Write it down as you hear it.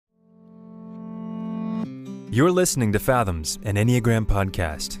You're listening to Fathoms, an Enneagram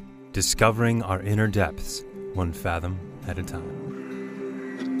podcast, discovering our inner depths, one fathom at a time.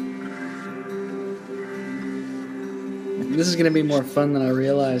 This is going to be more fun than I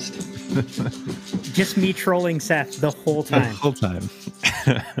realized. Just me trolling Seth the whole time. The whole time.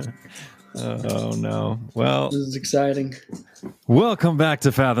 Oh, no. Well, This is exciting. welcome back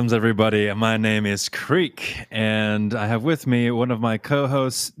to Fathoms, everybody. My name is Creek, and I have with me one of my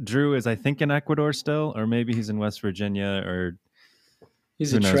co-hosts. Drew is, I think, in Ecuador still, or maybe he's in West Virginia, or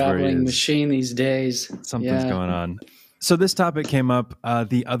He's who a knows where he traveling is. machine these days. Something's going on. So this topic came up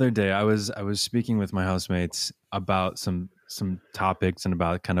the other day. I was speaking with my housemates about some topics and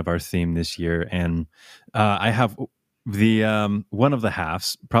about kind of our theme this year, and I have the one of the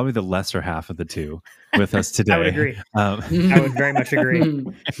halves, probably the lesser half of the two, with us today. I would agree. I would very much agree.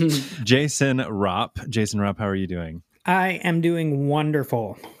 Jason Ropp. Jason Ropp, how are you doing? I am doing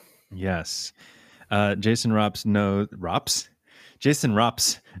wonderful. Yes. Jason Rops knows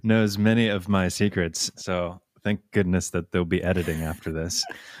many of my secrets, so thank goodness that they'll be editing after this.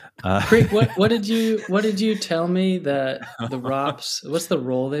 Creek, what did you tell me that the Rops? What's the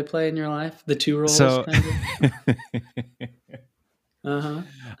role they play in your life? The two roles. So,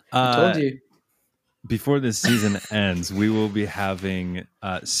 I told you. Before this season ends, we will be having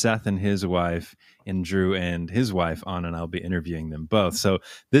Seth and his wife and Drew and his wife on, and I'll be interviewing them both. So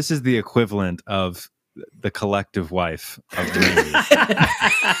this is the equivalent of the collective wife of me.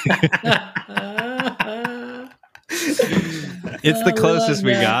 It's the closest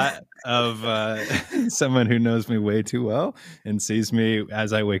we got of someone who knows me way too well and sees me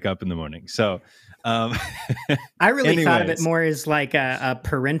as I wake up in the morning. So I really thought of it more as like a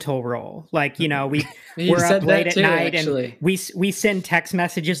parental role. Like, we're up late at night actually. And we send text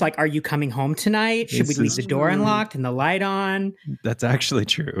messages like, "Are you coming home tonight? Should we leave the door unlocked and the light on?" That's actually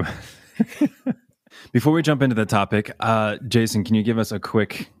true. Before we jump into the topic, Jason, can you give us a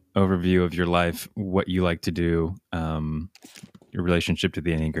quick overview of your life, what you like to do, your relationship to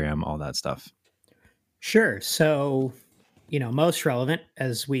the Enneagram, all that stuff? Sure. So, most relevant,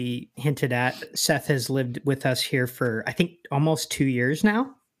 as we hinted at, Seth has lived with us here for, I think, almost 2 years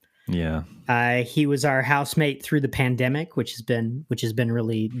now. Yeah. He was our housemate through the pandemic, which has been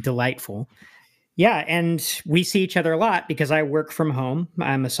really delightful. Yeah, and we see each other a lot because I work from home.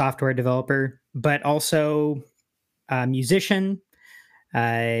 I'm a software developer, but also a musician.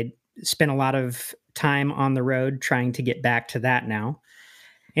 I spent a lot of time on the road trying to get back to that now.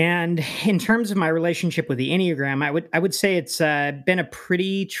 And in terms of my relationship with the Enneagram, I would say it's been a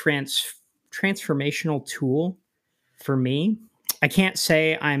pretty transformational tool for me. I can't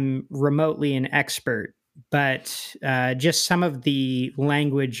say I'm remotely an expert, but just some of the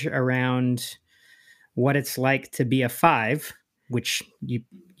language around what it's like to be a 5, which you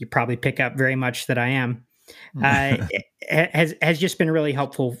probably pick up very much that I am, has just been really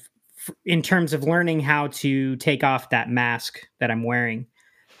helpful in terms of learning how to take off that mask that I'm wearing.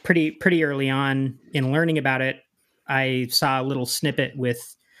 Pretty early on in learning about it, I saw a little snippet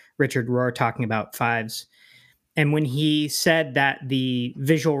with Richard Rohr talking about 5s. And when he said that the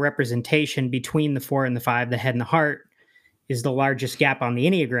visual representation between the 4 and the 5, the head and the heart, is the largest gap on the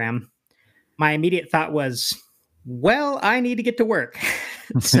Enneagram, my immediate thought was, well, I need to get to work.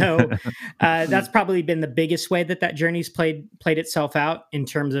 So that's probably been the biggest way that journey's played itself out in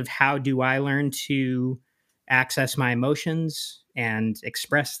terms of how do I learn to access my emotions and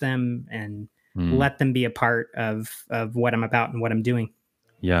express them and let them be a part of what I'm about and what I'm doing.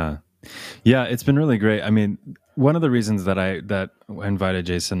 Yeah. Yeah, it's been really great. I mean, one of the reasons that I invited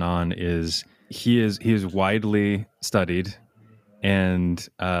Jason on is he is widely studied and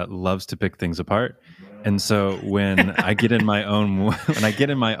loves to pick things apart. And so when I get in my own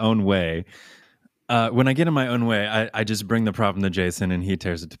way, I just bring the problem to Jason and he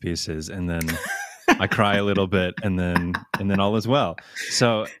tears it to pieces, and then I cry a little bit, and then all is well.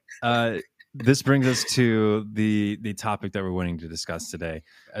 So this brings us to the topic that we're wanting to discuss today,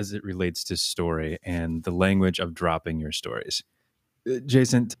 as it relates to story and the language of dropping your stories.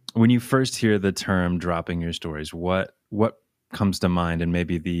 Jason, when you first hear the term dropping your stories, what comes to mind, and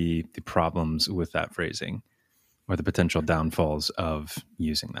maybe the problems with that phrasing or the potential downfalls of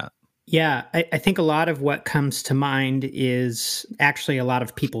using that? Yeah, I think a lot of what comes to mind is actually a lot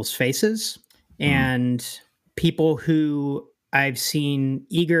of people's faces and people who I've seen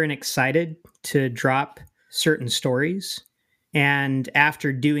eager and excited to drop certain stories. And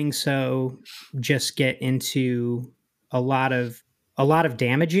after doing so, just get into a lot of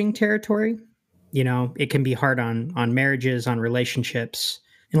damaging territory. It can be hard on marriages, on relationships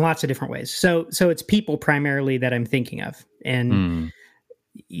in lots of different ways. So it's people primarily that I'm thinking of. And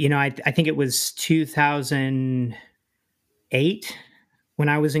I think it was 2008 when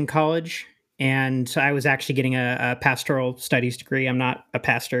I was in college, and I was actually getting a pastoral studies degree. I'm not a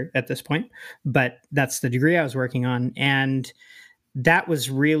pastor at this point, but that's the degree I was working on. And that was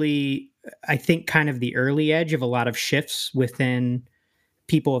really, I think, kind of the early edge of a lot of shifts within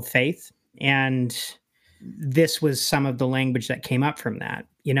people of faith. And this was some of the language that came up from that,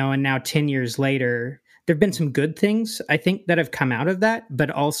 and now 10 years later, there've been some good things, I think, that have come out of that, but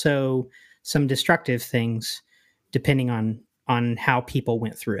also some destructive things depending on how people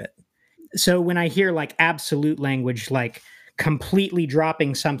went through it. So when I hear like absolute language, like completely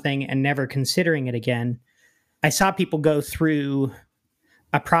dropping something and never considering it again, I saw people go through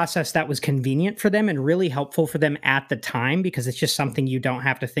a process that was convenient for them and really helpful for them at the time, because it's just something you don't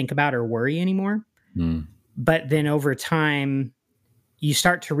have to think about or worry anymore. But then over time, you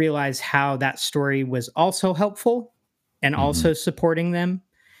start to realize how that story was also helpful and also supporting them.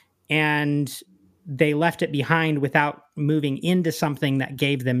 And they left it behind without moving into something that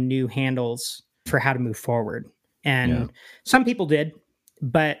gave them new handles for how to move forward. And some people did,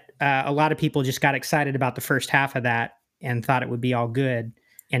 but a lot of people just got excited about the first half of that and thought it would be all good.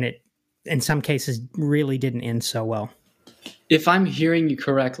 And it, in some cases, really didn't end so well. If I'm hearing you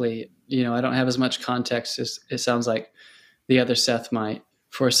correctly, I don't have as much context as it sounds like the other Seth might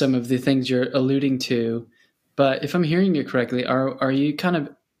for some of the things you're alluding to. But if I'm hearing you correctly, are you kind of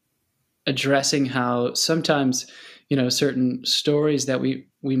addressing how sometimes, certain stories that we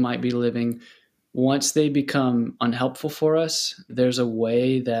might be living, once they become unhelpful for us, there's a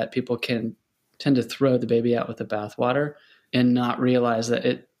way that people can tend to throw the baby out with the bathwater and not realize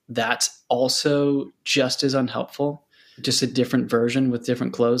that that's also just as unhelpful, just a different version with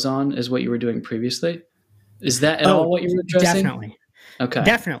different clothes on is what you were doing previously? Is that at all what you were addressing? Definitely. Okay.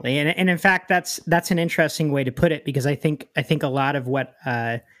 Definitely. And in fact, that's an interesting way to put it, because I think a lot of what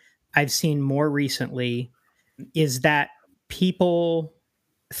I've seen more recently is that people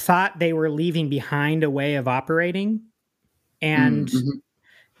thought they were leaving behind a way of operating, and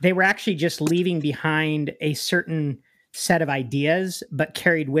they were actually just leaving behind a certain set of ideas, but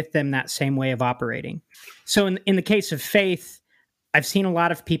carried with them that same way of operating. So in the case of faith, I've seen a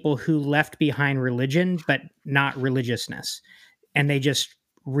lot of people who left behind religion, but not religiousness. And they just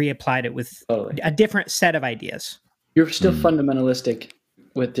reapplied it with a different set of ideas. You're still fundamentalistic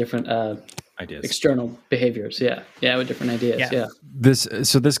with different ideas, external behaviors. Yeah, with different ideas. Yeah. This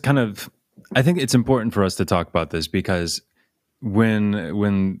kind of, I think it's important for us to talk about this, because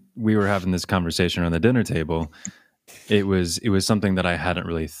when we were having this conversation around the dinner table, it was something that I hadn't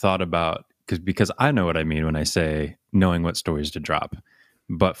really thought about, because I know what I mean when I say knowing what stories to drop.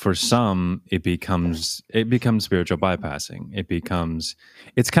 But for some, it becomes spiritual bypassing.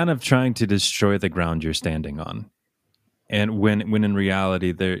 It's kind of trying to destroy the ground you're standing on. And when in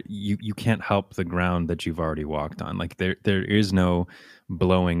reality, you can't help the ground that you've already walked on. Like there is no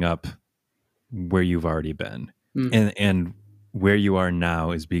blowing up where you've already been. And where you are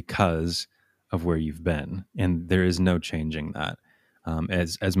now is because of where you've been. And there is no changing that.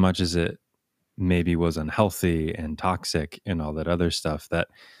 As much as it maybe was unhealthy and toxic and all that other stuff, that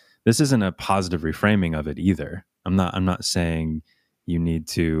this isn't a positive reframing of it either. I'm not saying you need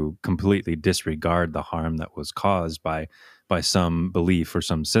to completely disregard the harm that was caused by some belief or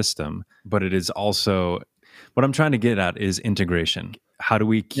some system, but it is also, what I'm trying to get at is integration. How do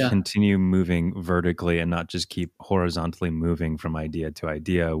we continue moving vertically and not just keep horizontally moving from idea to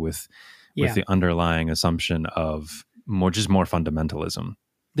idea with the underlying assumption of more fundamentalism?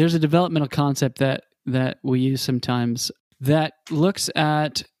 There's a developmental concept that we use sometimes that looks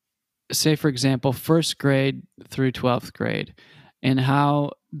at, say, for example, first grade through 12th grade, and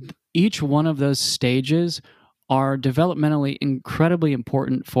how each one of those stages are developmentally incredibly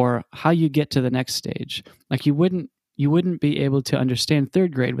important for how you get to the next stage. Like you wouldn't be able to understand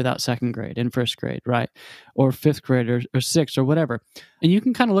third grade without second grade and first grade, right? Or fifth grade or sixth or whatever. And you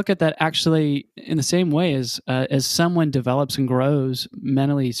can kind of look at that actually in the same way as someone develops and grows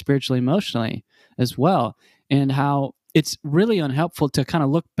mentally, spiritually, emotionally as well. And how it's really unhelpful to kind of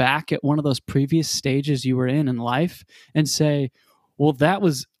look back at one of those previous stages you were in life and say, well, that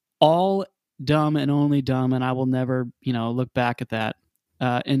was all dumb and only dumb, and I will never, look back at that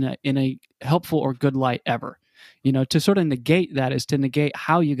in a helpful or good light ever. To sort of negate that is to negate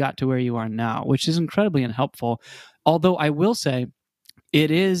how you got to where you are now, which is incredibly unhelpful. Although I will say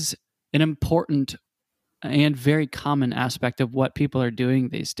it is an important and very common aspect of what people are doing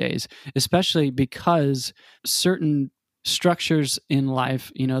these days, especially because certain structures in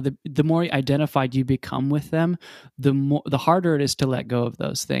life, the more identified you become with them, the harder it is to let go of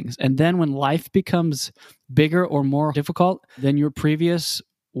those things. And then when life becomes bigger or more difficult than your previous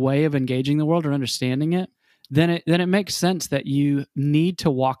way of engaging the world or understanding it, then it makes sense that you need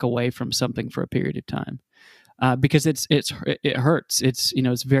to walk away from something for a period of time, because it hurts.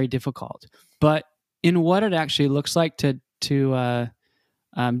 It's very difficult. But in what it actually looks like to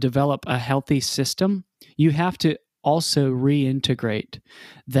develop a healthy system, you have to also reintegrate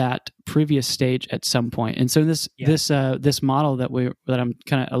that previous stage at some point. And so this model that I'm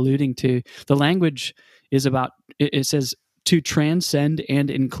kind of alluding to, the language is about, it says to transcend and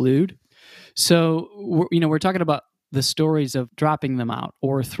include. So we're talking about the stories of dropping them out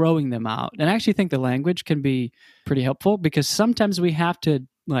or throwing them out. And I actually think the language can be pretty helpful, because sometimes we have to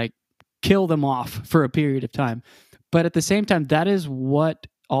kill them off for a period of time. But at the same time, that is what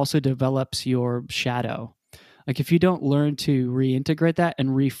also develops your shadow. If you don't learn to reintegrate that and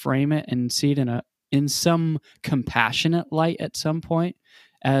reframe it and see it in some compassionate light at some point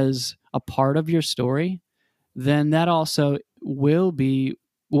as a part of your story, then that also will be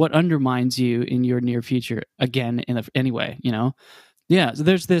what undermines you in your near future again anyway. Yeah. So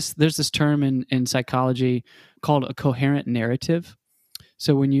there's this term in psychology called a coherent narrative.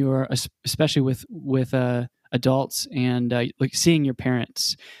 So when you are, especially with adults and seeing your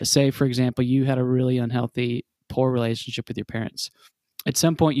parents, say for example you had a really unhealthy, poor relationship with your parents, at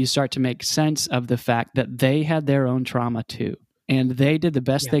some point you start to make sense of the fact that they had their own trauma too, and they did the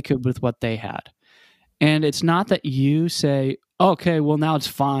best they could with what they had. And it's not that you say, okay, well now it's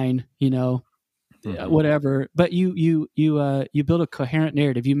fine, whatever. But you build a coherent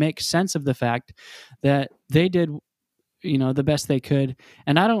narrative. You make sense of the fact that they did, the best they could.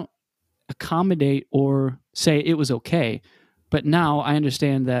 And I don't accommodate or say it was okay, but now I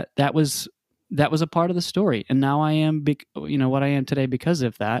understand that was a part of the story, and now I am, what I am today because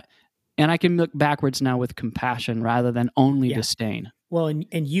of that. And I can look backwards now with compassion rather than only disdain. Well,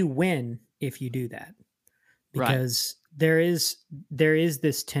 and you win if you do that. Because there is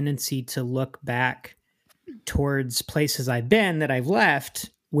this tendency to look back towards places I've been that I've left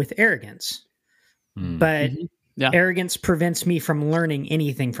with arrogance. But arrogance prevents me from learning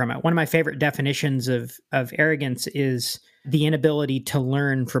anything from it. One of my favorite definitions of arrogance is the inability to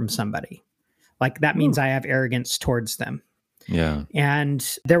learn from somebody. That means I have arrogance towards them. Yeah.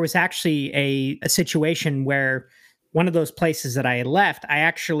 And there was actually a situation where one of those places that I had left, I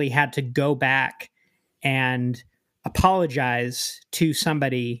actually had to go back and apologize to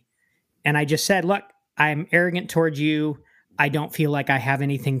somebody. And I just said, look, I'm arrogant towards you. I don't feel like I have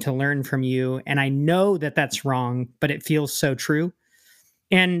anything to learn from you. And I know that that's wrong, but it feels so true.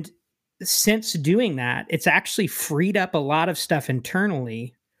 And since doing that, it's actually freed up a lot of stuff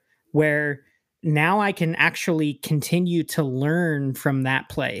internally where now I can actually continue to learn from that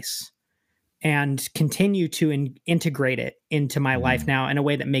place and continue to integrate it into my life now in a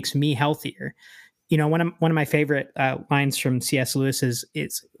way that makes me healthier. One of my favorite lines from C.S. Lewis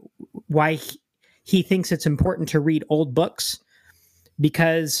is why he thinks it's important to read old books,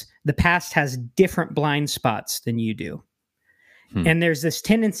 because the past has different blind spots than you do. And there's this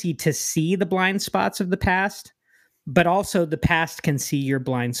tendency to see the blind spots of the past, but also the past can see your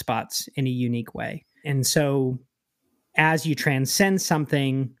blind spots in a unique way. And so as you transcend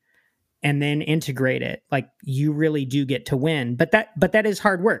something and then integrate it, you really do get to win. But that is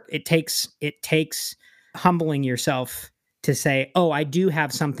hard work. It takes humbling yourself to say, oh, I do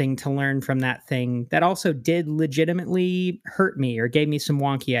have something to learn from that thing that also did legitimately hurt me or gave me some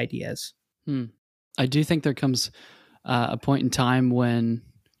wonky ideas. I do think there comes a point in time when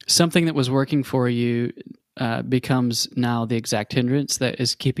something that was working for you becomes now the exact hindrance that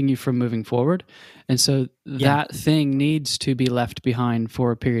is keeping you from moving forward. And so that thing needs to be left behind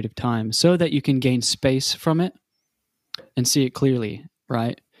for a period of time so that you can gain space from it and see it clearly,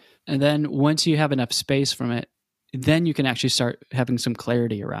 right? And then once you have enough space from it, then you can actually start having some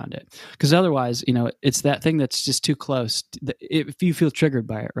clarity around it. Because otherwise, it's that thing that's just too close. If you feel triggered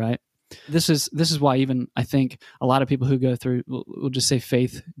by it, right? This is why even I think a lot of people who go through, we'll just say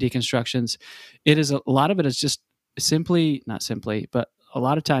faith deconstructions, a lot of it is just not simply, but a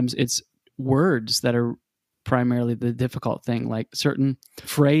lot of times it's words that are primarily the difficult thing, like certain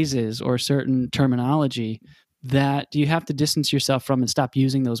phrases or certain terminology that you have to distance yourself from and stop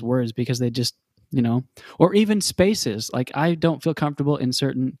using those words because they just, or even spaces. Like I don't feel comfortable in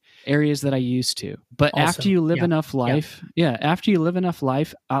certain areas that I used to. But also, after you live enough life, after you live enough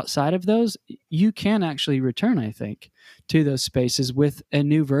life outside of those, you can actually return, I think, to those spaces with a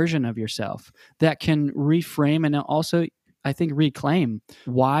new version of yourself that can reframe and also I think, reclaim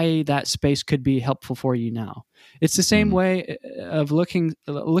why that space could be helpful for you now. It's the same way of looking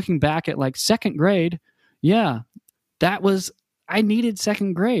back at like second grade. Yeah, I needed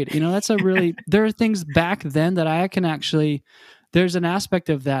second grade. That's there are things back then that I can actually, there's an aspect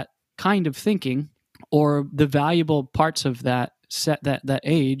of that kind of thinking or the valuable parts of that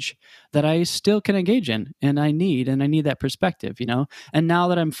age that I still can engage in, and I need that perspective, and now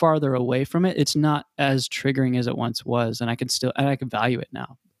that I'm farther away from it, it's not as triggering as it once was, and I can value it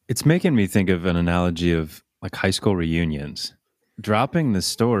now. It's making me think of an analogy of like high school reunions. Dropping the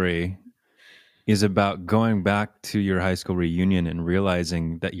story is about going back to your high school reunion and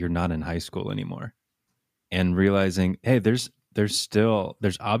realizing that you're not in high school anymore, and realizing, hey, there's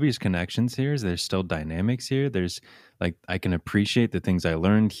obvious connections here. There's still dynamics here. There's like, I can appreciate the things I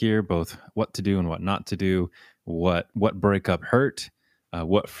learned here, both what to do and what not to do, what breakup hurt,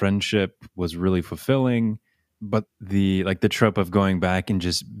 what friendship was really fulfilling. But the trope of going back and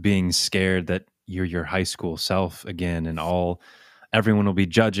just being scared that you're your high school self again, and everyone will be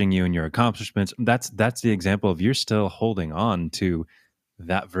judging you and your accomplishments. That's the example of you're still holding on to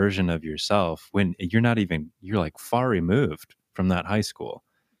that version of yourself when you're like far removed from that high school,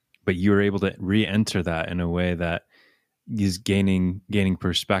 but you were able to re-enter that in a way that is gaining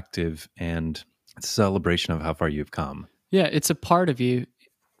perspective and celebration of how far you've come. Yeah, it's a part of you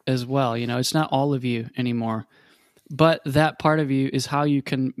as well. It's not all of you anymore, but that part of you is how you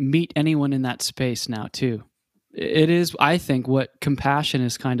can meet anyone in that space now too. It is, I think, what compassion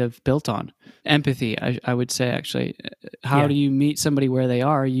is kind of built on. Empathy, I would say, actually. How do you meet somebody where they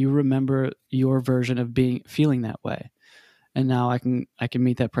are? You remember your version of feeling that way. And now I can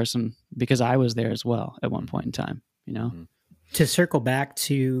meet that person because I was there as well at one point in time, To circle back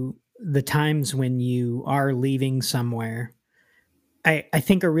to the times when you are leaving somewhere, I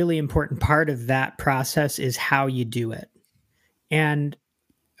think a really important part of that process is how you do it. And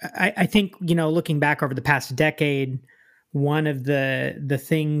I think, looking back over the past decade, one of the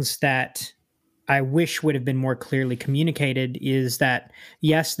things that I wish would have been more clearly communicated is that,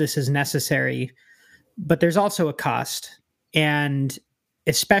 yes, this is necessary, but there's also a cost. And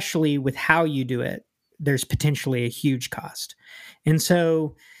especially with how you do it, there's potentially a huge cost. And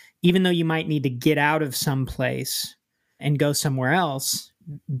so even though you might need to get out of some place and go somewhere else,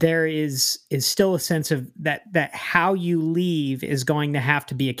 there is still a sense of that how you leave is going to have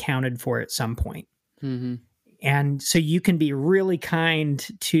to be accounted for at some point. Mm-hmm. And so you can be really kind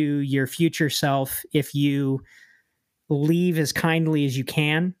to your future self if you leave as kindly as you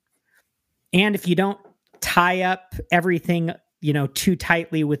can. And if you don't tie up everything, too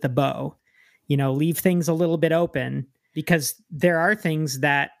tightly with a bow, leave things a little bit open, because there are things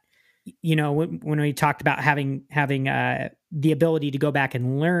that, when we talked about having the ability to go back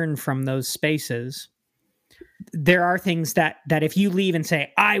and learn from those spaces, there are things that if you leave and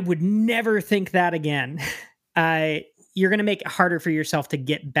say, I would never think that again, you're going to make it harder for yourself to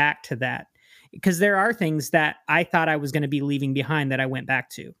get back to that. Because there are things that I thought I was going to be leaving behind that I went back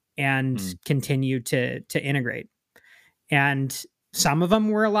to and continue to integrate. And some of them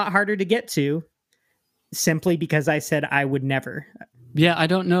were a lot harder to get to simply because I said I would never. Yeah, I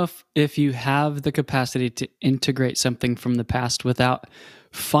don't know if you have the capacity to integrate something from the past without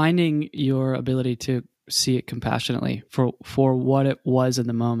finding your ability to see it compassionately for what it was in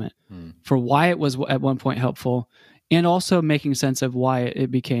the moment, for why it was at one point helpful, and also making sense of why it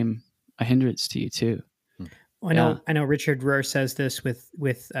became a hindrance to you too. Well, I know Richard Rohr says this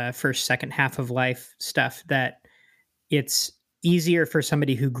with first, second half of life stuff, that it's easier for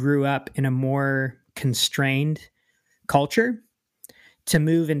somebody who grew up in a more constrained culture to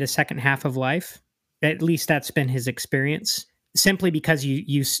move into second half of life. At least that's been his experience, simply because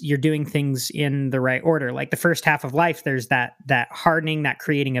you're doing things in the right order. Like the first half of life, there's that hardening, that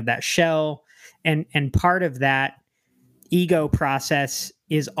creating of that shell, and part of that ego process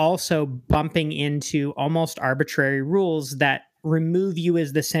is also bumping into almost arbitrary rules that remove you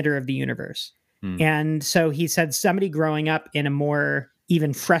as the center of the universe. And so he said somebody growing up in a more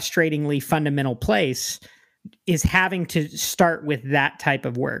even frustratingly fundamental place is having to start with that type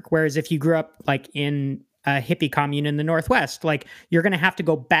of work. Whereas if you grew up like in a hippie commune in the Northwest, like you're going to have to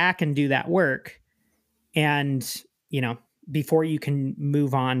go back and do that work. And, before you can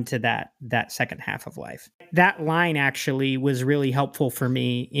move on to that second half of life. That line actually was really helpful for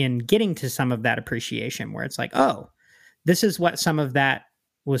me in getting to some of that appreciation, where it's like, oh, this is what some of that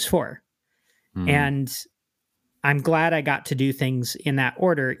was for. And I'm glad I got to do things in that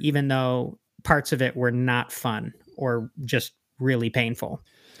order, even though parts of it were not fun or just really painful.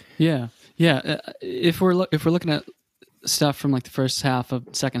 Yeah. If we're looking at stuff from like the first half of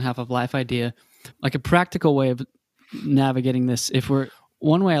second half of life idea, like a practical way of navigating this. If we're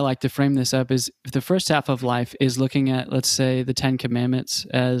one way I like to frame this up is if the first half of life is looking at, let's say, the 10 Commandments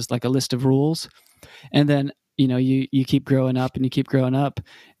as like a list of rules, and then you keep growing up and you keep growing up,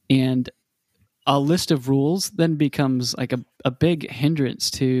 and a list of rules then becomes like a big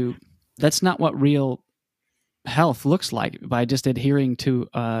hindrance to. That's not what real health looks like, by just adhering to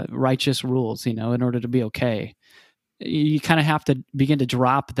righteous rules, in order to be okay. You kind of have to begin to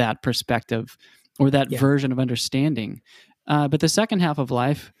drop that perspective or that version of understanding. But the second half of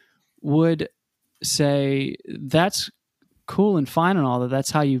life would say that's cool and fine and all that.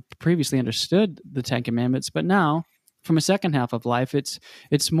 That's how you previously understood the 10 Commandments. But now, from a second half of life,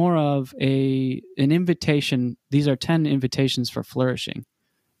 it's more of an invitation. These are 10 invitations for flourishing,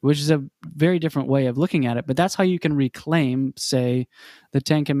 which is a very different way of looking at it. But that's how you can reclaim, say, the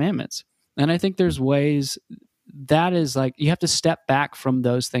 10 Commandments. And I think there's ways that is like you have to step back from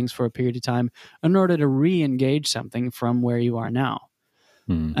those things for a period of time in order to re-engage something from where you are now.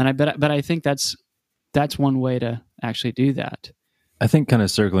 And I think that's one way to actually do that. I think kind of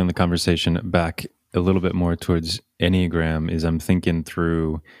circling the conversation back a little bit more towards Enneagram is I'm thinking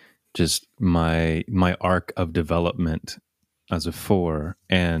through just my arc of development as a 4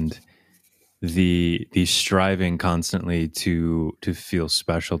 and the striving constantly to feel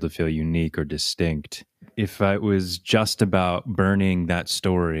special, to feel unique or distinct. If I was just about burning that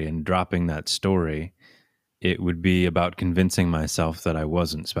story and dropping that story, it would be about convincing myself that I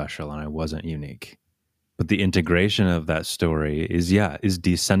wasn't special and I wasn't unique. But the integration of that story is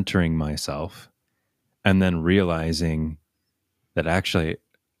decentering myself and then realizing that actually,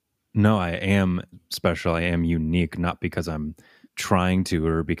 no, I am special. I am unique, not because I'm trying to,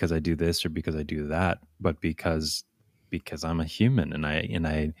 or because I do this or because I do that, but because I'm a human and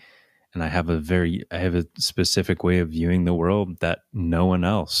I have a specific way of viewing the world that no one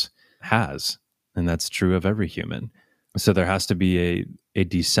else has. And that's true of every human. So there has to be a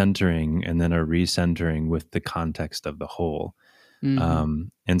decentering and then a recentering with the context of the whole. Mm-hmm.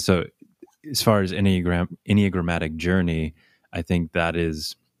 And so as far as Enneagrammatic journey, I think that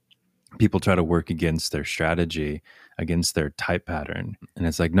is people try to work against their strategy, against their type pattern. And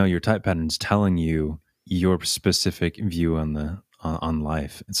it's like, no, your type pattern is telling you your specific view on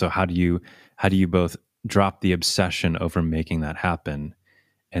life. And so how do you both drop the obsession over making that happen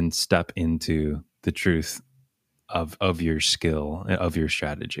and step into the truth of your skill, of your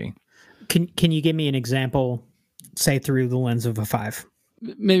strategy? Can you give me an example, say through the lens of a 5?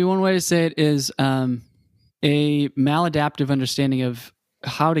 Maybe one way to say it is a maladaptive understanding of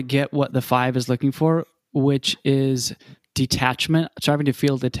how to get what the 5 is looking for, which is detachment. Striving to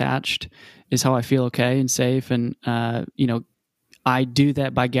feel detached is how I feel okay and safe. And, I do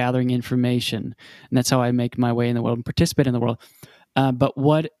that by gathering information, and that's how I make my way in the world and participate in the world. But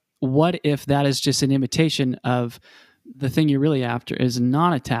what if that is just an imitation of the thing you're really after is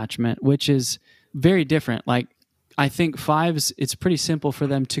non-attachment, which is very different. Like, I think 5s, it's pretty simple for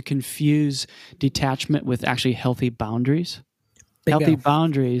them to confuse detachment with actually healthy boundaries. Healthy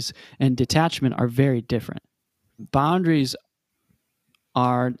boundaries and detachment are very different. Boundaries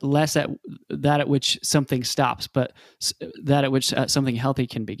are less at which something stops, but that at which something healthy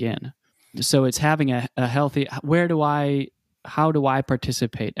can begin. So it's having a healthy, how do I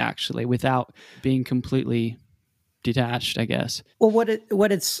participate actually without being completely detached, I guess. Well,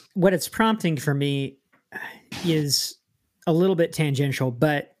 what it's prompting for me is a little bit tangential,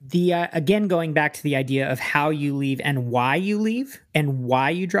 but the again, going back to the idea of how you leave and why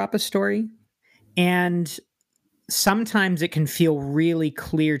you drop a story. And sometimes it can feel really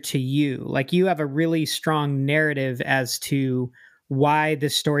clear to you, like you have a really strong narrative as to why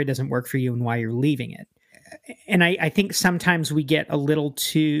this story doesn't work for you and why you're leaving it. And I think sometimes we get a little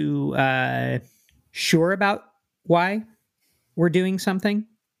too sure about why we're doing something.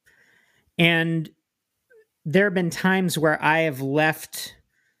 And there have been times where I have left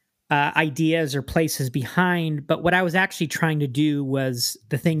ideas or places behind, but what I was actually trying to do was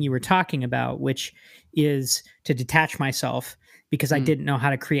the thing you were talking about, which is to detach myself because I didn't know how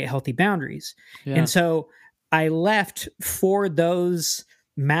to create healthy boundaries. Yeah. And so I left for those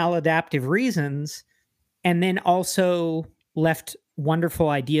maladaptive reasons, and then also left wonderful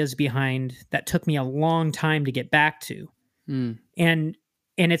ideas behind that took me a long time to get back to. And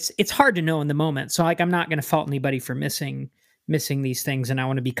it's hard to know in the moment. So like, I'm not going to fault anybody for missing these things. And I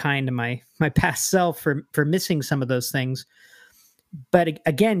want to be kind to my past self for missing some of those things. But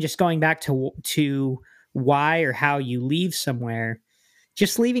again, just going back to why or how you leave somewhere,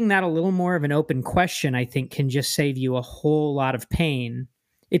 just leaving that a little more of an open question, I think can just save you a whole lot of pain.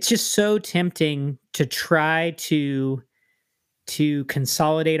 It's just so tempting to try to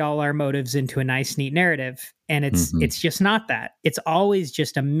consolidate all our motives into a nice, neat narrative. And it's just not that. It's always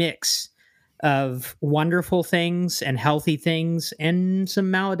just a mix of wonderful things and healthy things and some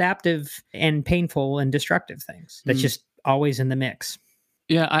maladaptive and painful and destructive things. That's just always in the mix.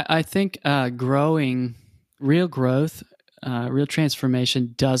 Yeah, I think real growth, real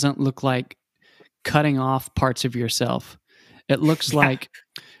transformation doesn't look like cutting off parts of yourself. It looks like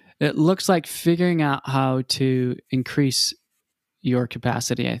figuring out how to increase your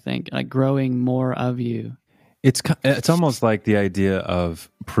capacity, I think, like growing more of you. It's almost like the idea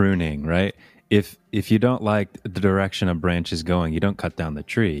of pruning, right? If you don't like the direction a branch is going, you don't cut down the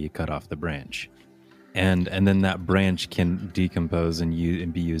tree, you cut off the branch. And then that branch can decompose and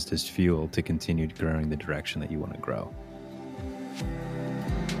be used as fuel to continue growing the direction that you want to grow.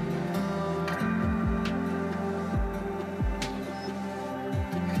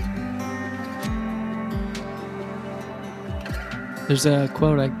 There's a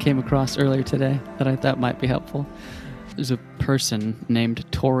quote I came across earlier today that I thought might be helpful. There's a person named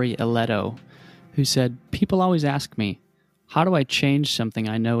Tori Aledo who said, "People always ask me, how do I change something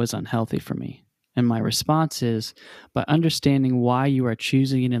I know is unhealthy for me? And my response is, by understanding why you are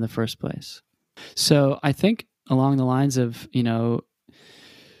choosing it in the first place." So I think along the lines of,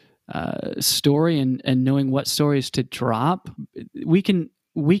 story and knowing what stories to drop, we can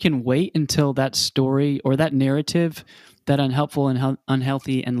wait until that story or that narrative, that unhelpful and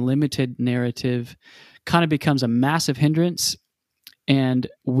unhealthy and limited narrative, kind of becomes a massive hindrance. And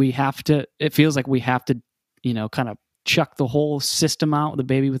it feels like we have to, kind of chuck the whole system out, the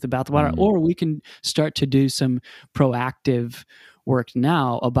baby with the bathwater, or we can start to do some proactive work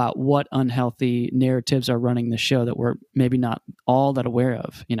now about what unhealthy narratives are running the show that we're maybe not all that aware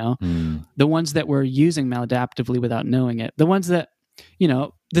of, the ones that we're using maladaptively without knowing it, the ones that,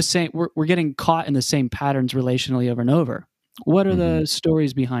 the same, we're getting caught in the same patterns relationally over and over. What are the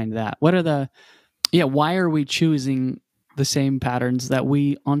stories behind that? Why are we choosing the same patterns that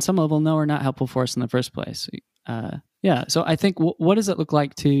we on some level know are not helpful for us in the first place? So I think what does it look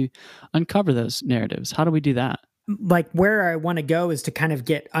like to uncover those narratives? How do we do that? Like where I want to go is to kind of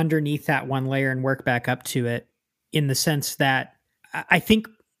get underneath that one layer and work back up to it, in the sense that I think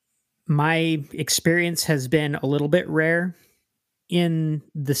my experience has been a little bit rare, in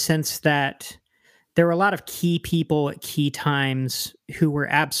the sense that there were a lot of key people at key times who were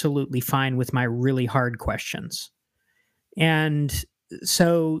absolutely fine with my really hard questions. And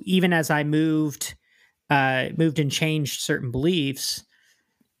so even as I moved and changed certain beliefs,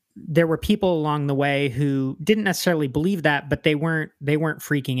 there were people along the way who didn't necessarily believe that, but they weren't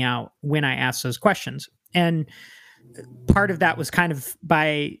freaking out when I asked those questions. And part of that was kind of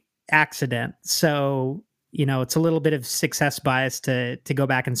by accident. So, it's a little bit of success bias to go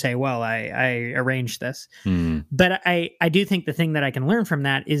back and say, well, I arranged this. But I do think the thing that I can learn from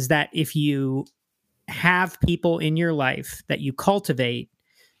that is that if you have people in your life that you cultivate,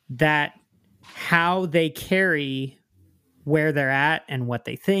 that how they carry where they're at and what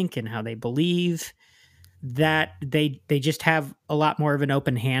they think and how they believe, that they just have a lot more of an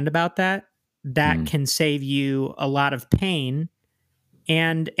open hand about that can save you a lot of pain,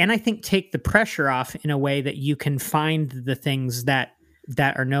 and I think take the pressure off in a way that you can find the things that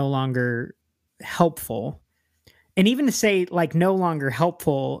are no longer helpful. And even to say like no longer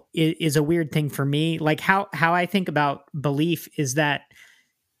helpful is a weird thing for me. Like how I think about belief is that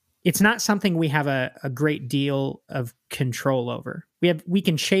it's not something we have a great deal of control over. We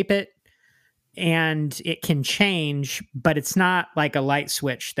can shape it and it can change, but it's not like a light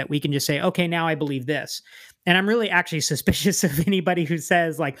switch that we can just say, okay, now I believe this. And I'm really actually suspicious of anybody who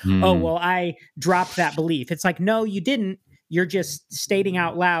says like, oh, well, I dropped that belief. It's like, no, you didn't. You're just stating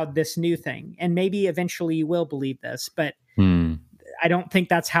out loud this new thing. And maybe eventually you will believe this, but I don't think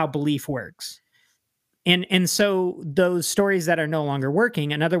that's how belief works. And so those stories that are no longer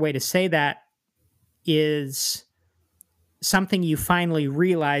working, another way to say that is something you finally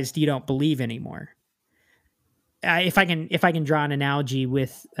realized you don't believe anymore. If I can draw an analogy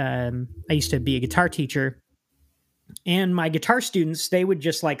with, I used to be a guitar teacher, and my guitar students, they would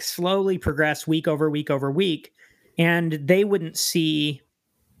just like slowly progress week over week over week, and they wouldn't see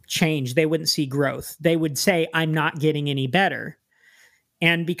change. They wouldn't see growth. They would say, I'm not getting any better.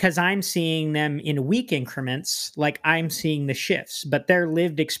 And because I'm seeing them in week increments, like I'm seeing the shifts, but their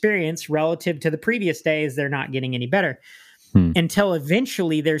lived experience relative to the previous day is they're not getting any better. Until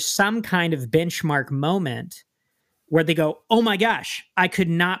eventually there's some kind of benchmark moment where they go, oh my gosh, I could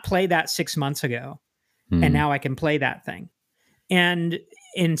not play that 6 months ago. And now I can play that thing. And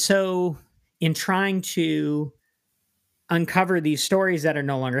so in trying to uncover these stories that are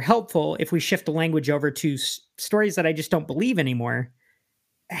no longer helpful, if we shift the language over to stories that I just don't believe anymore,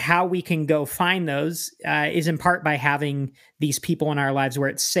 how we can go find those is in part by having these people in our lives where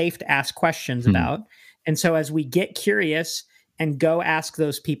it's safe to ask questions about. And so as we get curious and go ask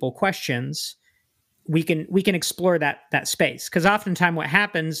those people questions, we can explore that space. Because oftentimes what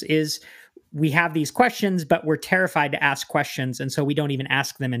happens is we have these questions, but we're terrified to ask questions. And so we don't even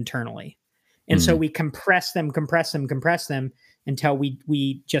ask them internally. And so we compress them until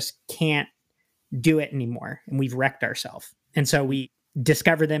we just can't do it anymore. And we've wrecked ourselves. And so we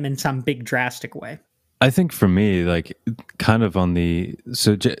discover them in some big drastic way. I think for me, like kind of on the,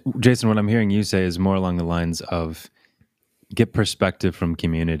 so Jason, what I'm hearing you say is more along the lines of get perspective from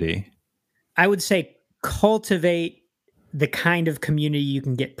community. I would say cultivate the kind of community you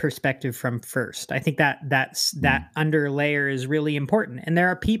can get perspective from first. I think that under layer is really important. And there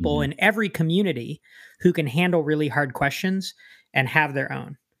are people in every community who can handle really hard questions and have their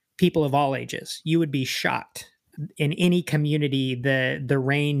own. People of all ages. You would be shocked in any community the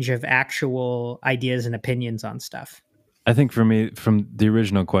range of actual ideas and opinions on stuff. I think for me, from the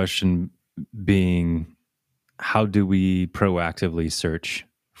original question being, how do we proactively search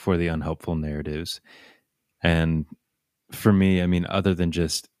for the unhelpful narratives? And for me, I mean, other than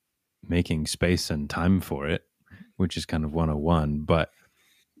just making space and time for it, which is kind of 101, but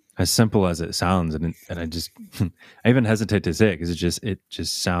as simple as it sounds, and I just, I even hesitate to say it because it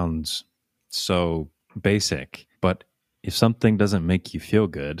just sounds so basic. But if something doesn't make you feel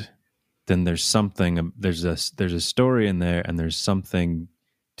good, then there's something, there's a story in there, and there's something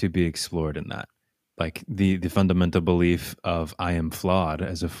to be explored in that. Like the fundamental belief of I am flawed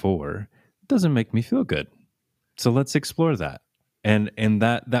as a 4 doesn't make me feel good. So let's explore that. And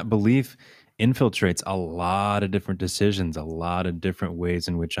that belief infiltrates a lot of different decisions, a lot of different ways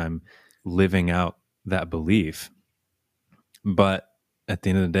in which I'm living out that belief. But at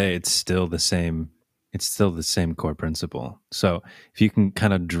the end of the day, it's still the same core principle. So if you can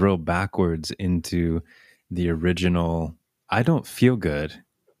kind of drill backwards into the original, I don't feel good,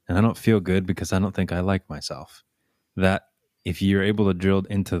 and I don't feel good because I don't think I like myself. That if you're able to drill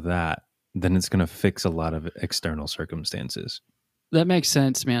into that, then it's going to fix a lot of external circumstances. That makes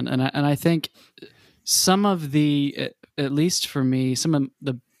sense, man. And I think some of the, at least for me, some of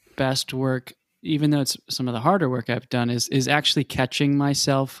the best work, even though it's some of the harder work I've done, is actually catching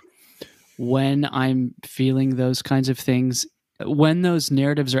myself when I'm feeling those kinds of things, when those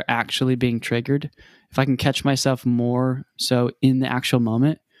narratives are actually being triggered. If I can catch myself more so in the actual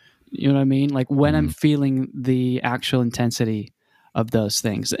moment, you know what I mean? Like when I'm feeling the actual intensity of those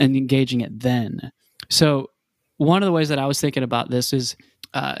things and engaging it then. So one of the ways that I was thinking about this is,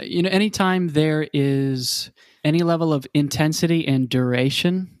 anytime there is any level of intensity and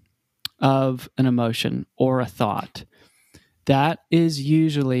duration of an emotion or a thought, that is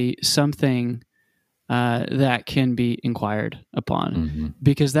usually something that can be inquired upon,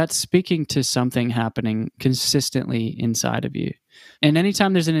 because that's speaking to something happening consistently inside of you. And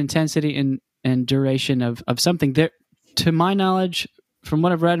anytime there's an intensity and duration of something, there, to my knowledge, from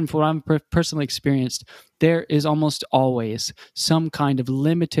what I've read and from what I've personally experienced, there is almost always some kind of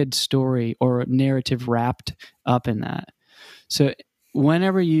limited story or narrative wrapped up in that. So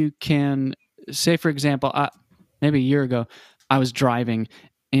whenever you can, say for example, maybe a year ago, I was driving,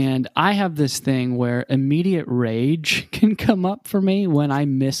 and I have this thing where immediate rage can come up for me when I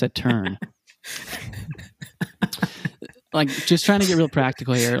miss a turn. Like, just trying to get real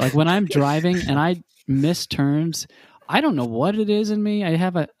practical here. Like when I'm driving and I miss turns, I don't know what it is in me. I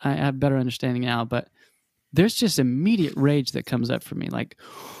have better understanding now, but there's just immediate rage that comes up for me, like,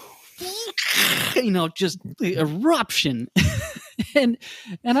 just eruption. and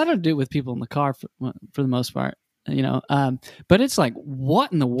I don't do it with people in the car for the most part, but it's like,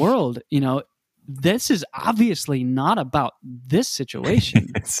 what in the world, this is obviously not about this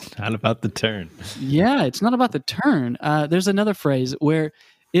situation. It's not about the turn. Yeah, it's not about the turn. There's another phrase where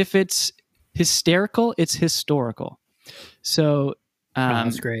if it's hysterical, it's historical. So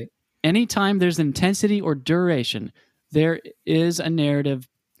that's great. Anytime there's intensity or duration, there is a narrative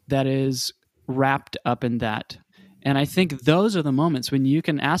that is wrapped up in that. And I think those are the moments when you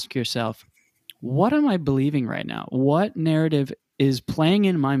can ask yourself, what am I believing right now? What narrative is playing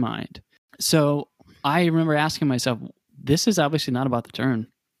in my mind? So I remember asking myself, this is obviously not about the turn.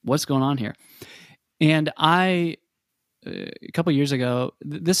 What's going on here? And a couple of years ago,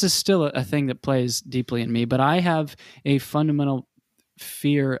 this is still a thing that plays deeply in me, but I have a fundamental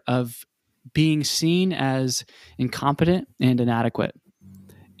fear of being seen as incompetent and inadequate.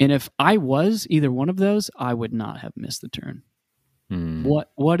 And if I was either one of those, I would not have missed the turn.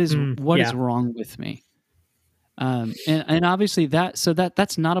 What is wrong with me? And obviously that's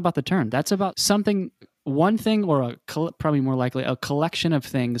not about the turn. That's about something one thing, or probably more likely a collection of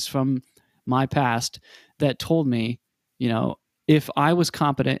things from my past that told me, if I was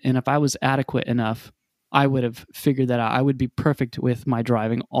competent and if I was adequate enough, I would have figured that out. I would be perfect with my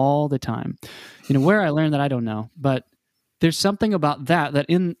driving all the time. Where I learned that, I don't know, but there's something about that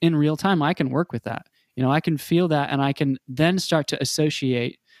in real time, I can work with that. I can feel that, and I can then start to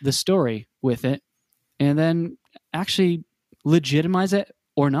associate the story with it, and then actually legitimize it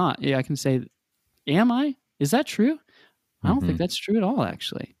or not. Yeah, I can say, am I? Is that true? I don't think that's true at all,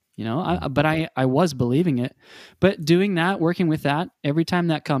 actually. But I was believing it. But doing that, working with that, every time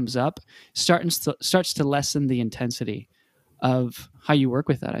that comes up, starts to lessen the intensity of how you work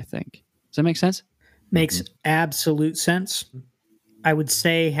with that, I think. Does that make sense? Makes absolute sense. I would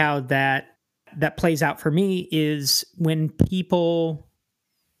say how that plays out for me is when people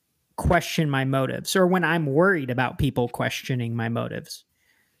question my motives, or when I'm worried about people questioning my motives.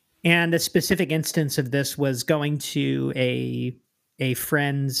 And a specific instance of this was going to a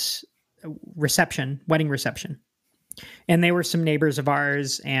friend's wedding reception. And they were some neighbors of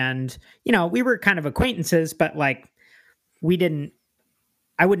ours, and we were kind of acquaintances, but I wouldn't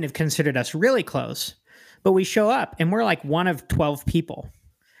have considered us really close. But we show up, and we're like one of 12 people.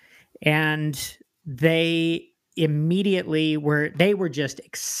 And they immediately were just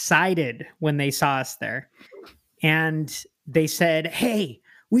excited when they saw us there. And they said, "Hey,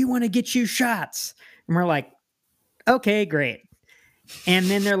 we want to get you shots." And we're like, "Okay, great." And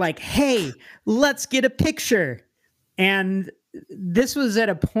then they're like, "Hey, let's get a picture." And this was at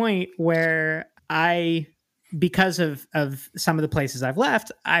a point where because of some of the places I've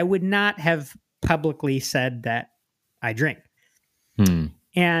left, I would not have publicly said that I drink.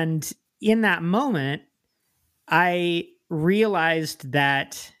 And in that moment, I realized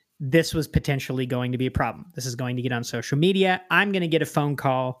that this was potentially going to be a problem. This is going to get on social media. I'm going to get a phone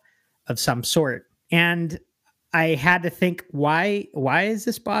call of some sort. And I had to think, why is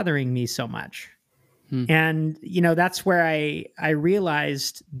this bothering me so much? And, that's where I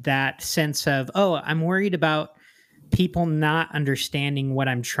realized that sense of, I'm worried about people not understanding what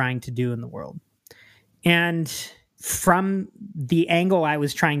I'm trying to do in the world. And from the angle I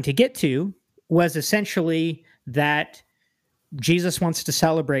was trying to get to was essentially that Jesus wants to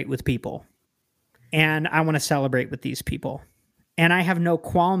celebrate with people, and I want to celebrate with these people. And I have no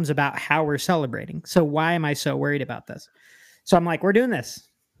qualms about how we're celebrating. So why am I so worried about this? So I'm like, we're doing this.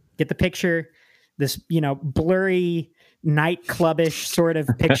 Get the picture, this, blurry nightclubish sort of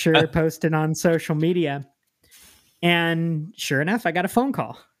picture posted on social media. And sure enough, I got a phone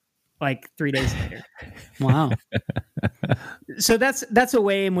call like 3 days later. Wow. So that's a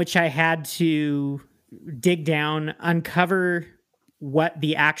way in which I had to dig down, uncover what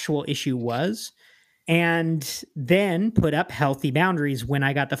the actual issue was, and then put up healthy boundaries when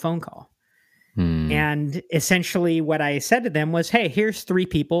I got the phone call. And essentially what I said to them was, "Hey, here's 3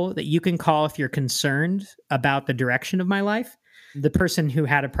 people that you can call if you're concerned about the direction of my life." The person who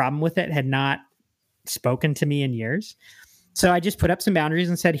had a problem with it had not spoken to me in years. So I just put up some boundaries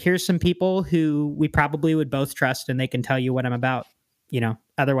and said, here's some people who we probably would both trust, and they can tell you what I'm about.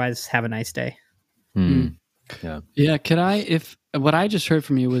 Otherwise, have a nice day. Yeah. Could if what I just heard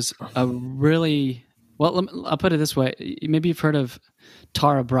from you was a really, I'll put it this way. Maybe you've heard of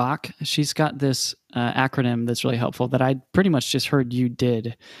Tara Brach. She's got this acronym that's really helpful that I pretty much just heard you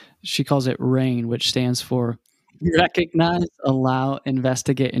did. She calls it RAIN, which stands for recognize, allow,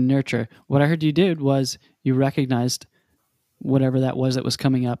 investigate, and nurture. What I heard you did was you recognized whatever that was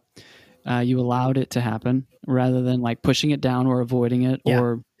coming up. You allowed it to happen rather than pushing it down or avoiding it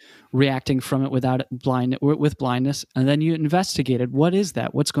or reacting from it with blindness. And then you investigated, what is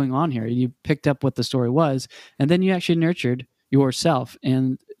that? What's going on here? You picked up what the story was, and then you actually nurtured yourself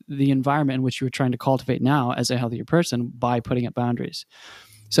and the environment in which you were trying to cultivate now as a healthier person by putting up boundaries.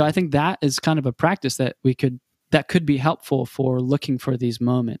 So I think that is kind of a practice that could be helpful for looking for these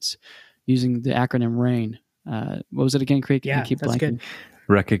moments using the acronym RAIN. What was it again, Creek? Yeah, that's good.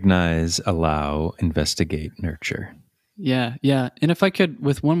 Recognize, allow, investigate, nurture. Yeah. And if I could,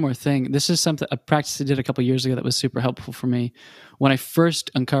 with one more thing, this is a practice I did a couple of years ago that was super helpful for me. When I first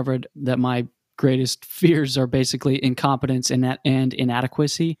uncovered that my greatest fears are basically incompetence and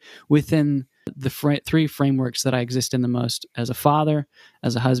inadequacy within the 3 frameworks that I exist in the most: as a father,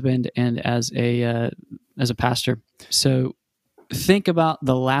 as a husband, and as a pastor. So think about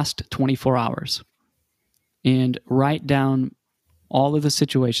the last 24 hours and write down all of the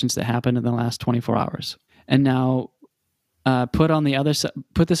situations that happened in the last 24 hours. And now put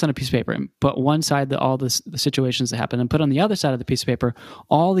this on a piece of paper and put one side all the situations that happened, and put on the other side of the piece of paper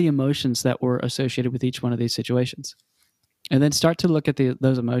all the emotions that were associated with each one of these situations. And then start to look at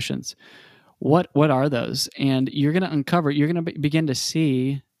those emotions. what are those? And you're going to uncover, you're going to begin to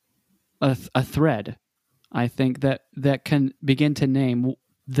see a thread, I think, that can begin to name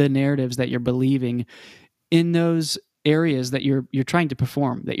the narratives that you're believing in those areas that you're trying to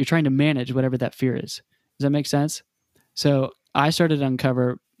perform, that you're trying to manage, whatever that fear is. Does that make sense? So I started to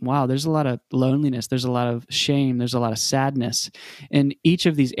uncover, wow, there's a lot of loneliness, there's a lot of shame, there's a lot of sadness in each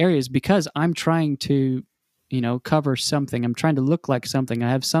of these areas because I'm trying to, cover something. I'm trying to look like something. I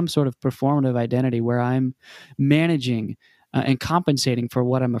have some sort of performative identity where I'm managing and compensating for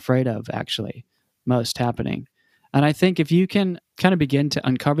what I'm afraid of actually most happening. And I think if you can kind of begin to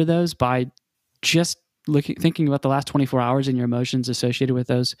uncover those by just thinking about the last 24 hours and your emotions associated with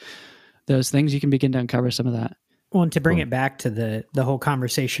those things, you can begin to uncover some of that. Well, and to bring it back to the whole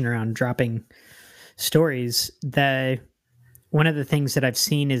conversation around dropping stories, one of the things that I've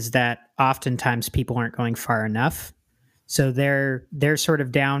seen is that oftentimes people aren't going far enough. So they're sort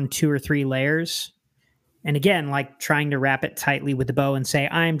of down 2 or 3 layers. And again, like trying to wrap it tightly with the bow and say,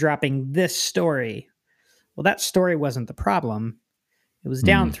 I'm dropping this story. Well, that story wasn't the problem. It was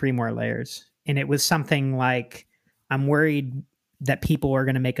down 3 more layers. And it was something like, I'm worried that people are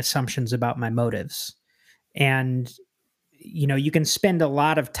going to make assumptions about my motives. And, you can spend a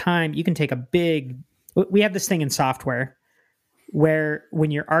lot of time, you can take we have this thing in software where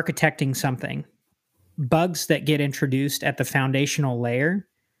when you're architecting something, bugs that get introduced at the foundational layer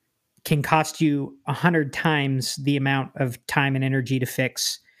can cost you 100 times the amount of time and energy to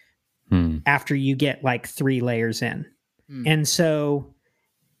fix after you get like 3 layers in. And so,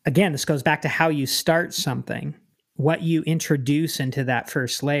 again, this goes back to how you start something. What you introduce into that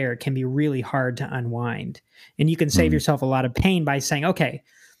first layer can be really hard to unwind. And you can save yourself a lot of pain by saying, okay,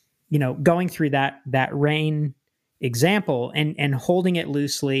 going through that rain example and holding it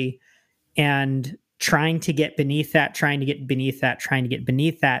loosely and trying to get beneath that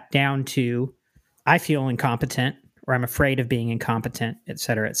down to, I feel incompetent, or I'm afraid of being incompetent, et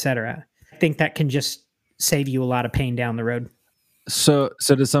cetera, et cetera. I think that can just save you a lot of pain down the road. So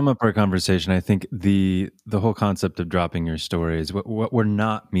to sum up our conversation, I think the whole concept of dropping your stories, what we're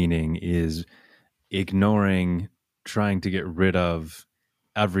not meaning is ignoring, trying to get rid of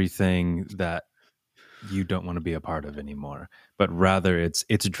everything that you don't want to be a part of anymore, but rather it's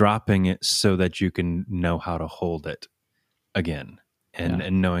dropping it so that you can know how to hold it again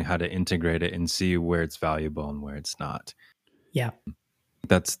and knowing how to integrate it and see where it's valuable and where it's not. Yeah.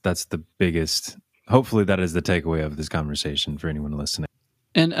 That's the biggest. Hopefully that is the takeaway of this conversation for anyone listening.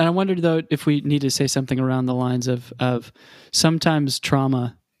 And I wondered, though, if we need to say something around the lines of sometimes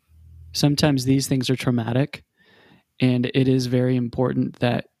these things are traumatic, and it is very important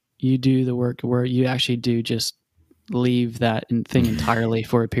that you do the work where you actually do just leave that thing entirely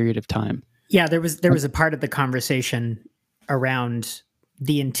for a period of time. Yeah, there was a part of the conversation around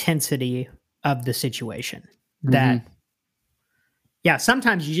the intensity of the situation that yeah,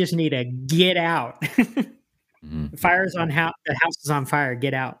 sometimes you just need to get out. The fire's on the house is on fire,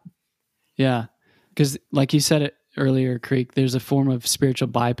 get out. Yeah. Because like you said it earlier, Creek, there's a form of spiritual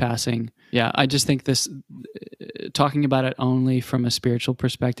bypassing. Yeah, I just think this talking about it only from a spiritual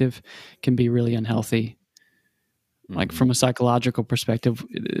perspective can be really unhealthy. Like from a psychological perspective,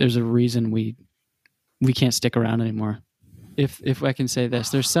 there's a reason we can't stick around anymore. If I can say this,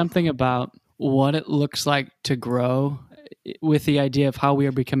 there's something about what it looks like to grow with the idea of how we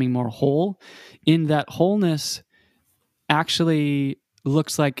are becoming more whole, in that wholeness actually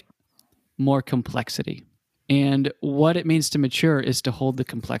looks like more complexity. And what it means to mature is to hold the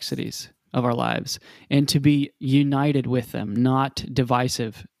complexities of our lives and to be united with them, not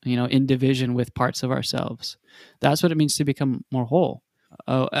divisive, in division with parts of ourselves. That's what it means to become more whole.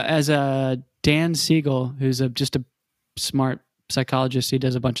 As Dan Siegel, who's just a smart psychologist, he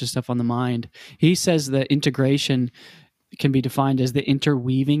does a bunch of stuff on the mind. He says that integration can be defined as the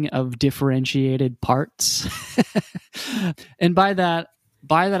interweaving of differentiated parts. And by that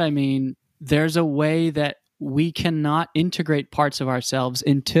I mean there's a way that we cannot integrate parts of ourselves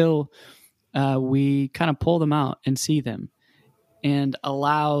until we kind of pull them out and see them and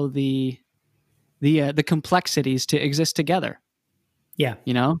allow the complexities to exist together. Yeah.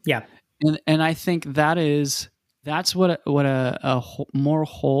 Yeah. And I think that's what a more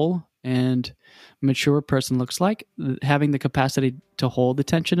whole and mature person looks like, having the capacity to hold the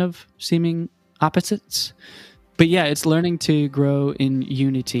tension of seeming opposites. But yeah, it's learning to grow in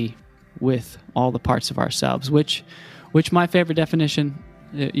unity with all the parts of ourselves, which my favorite definition,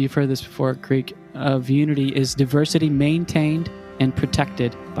 you've heard this before, Creek, of unity is diversity maintained and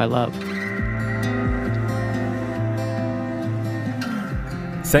protected by love.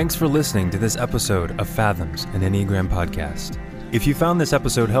 Thanks for listening to this episode of Fathoms, an Enneagram podcast. If you found this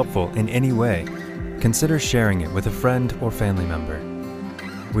episode helpful in any way, consider sharing it with a friend or family member.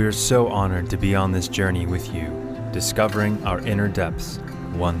 We are so honored to be on this journey with you, discovering our inner depths,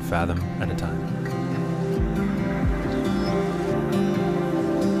 one fathom at a time.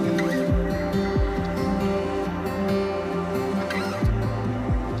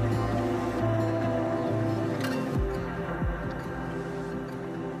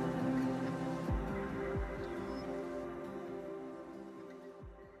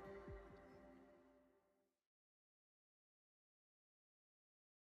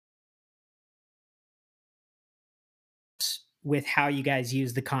 With how you guys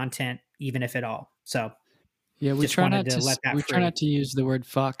use the content, even if at all. So Yeah, we just try wanted not to to let that we free. try not to use the word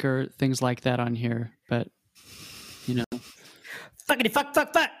fuck or things like that on here, but you know. Fuckity fuck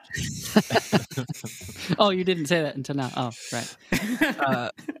fuck fuck. Oh, you didn't say that until now. Oh, right.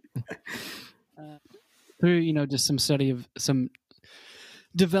 Through just some study of some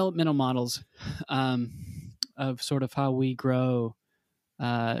developmental models of sort of how we grow.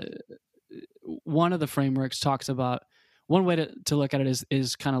 One of the frameworks talks about one way to look at it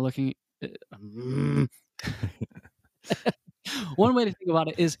is kind of looking. One way to think about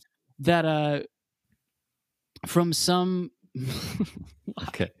it is that from some.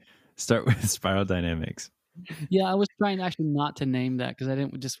 Okay, start with spiral dynamics. Yeah, I was trying actually not to name that because I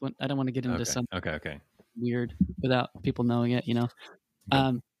don't want to get into some Okay. weird without people knowing it.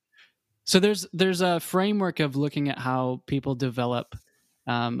 So there's a framework of looking at how people develop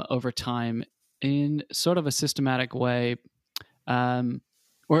over time in sort of a systematic way,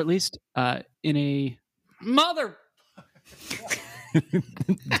 or at least in a mother.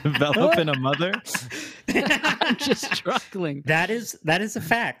 Develop in a mother. I'm just struggling. That is a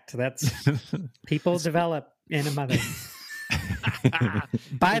fact. That's people develop in a mother.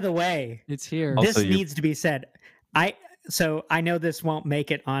 By the way, It's here. this Also, needs to be said. I know this won't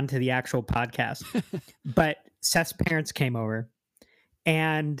make it onto the actual podcast, but Seth's parents came over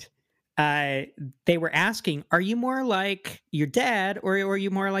and they were asking, are you more like your dad or are you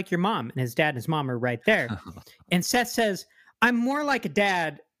more like your mom? And his dad and his mom are right there. And Seth says, I'm more like a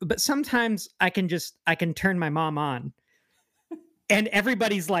dad, but sometimes I can turn my mom on. And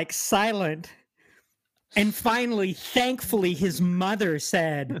everybody's like silent. And finally, thankfully, his mother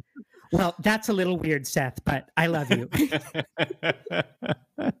said, well, that's a little weird, Seth, but I love you.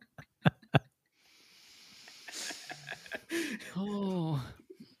 Oh.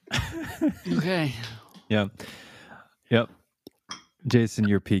 Okay. Yep. Jason,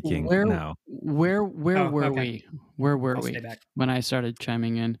 you're peaking now. Where were okay. we? Where were I'll we stay back. when I started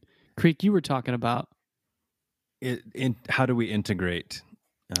chiming in? Creek, you were talking about. How do we integrate?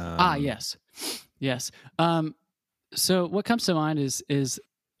 Yes. So what comes to mind is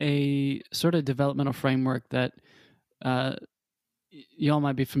a sort of developmental framework that y'all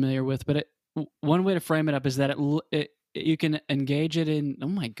might be familiar with, but one way to frame it up is that you can engage it in. Oh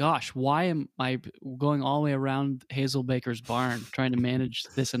my gosh, why am I going all the way around Hazel Baker's barn trying to manage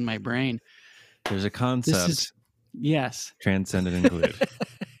this in my brain? There's a concept. Yes. Transcend and include.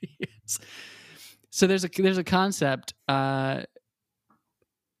 Yes. So there's a concept. I'm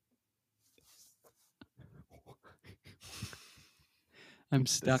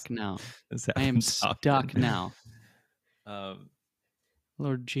stuck now. I am stuck now.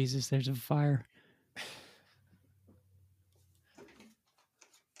 Lord Jesus, there's a fire.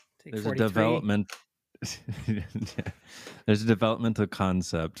 There's a development. There's a developmental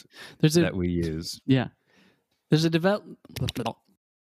concept that we use. Yeah. There's a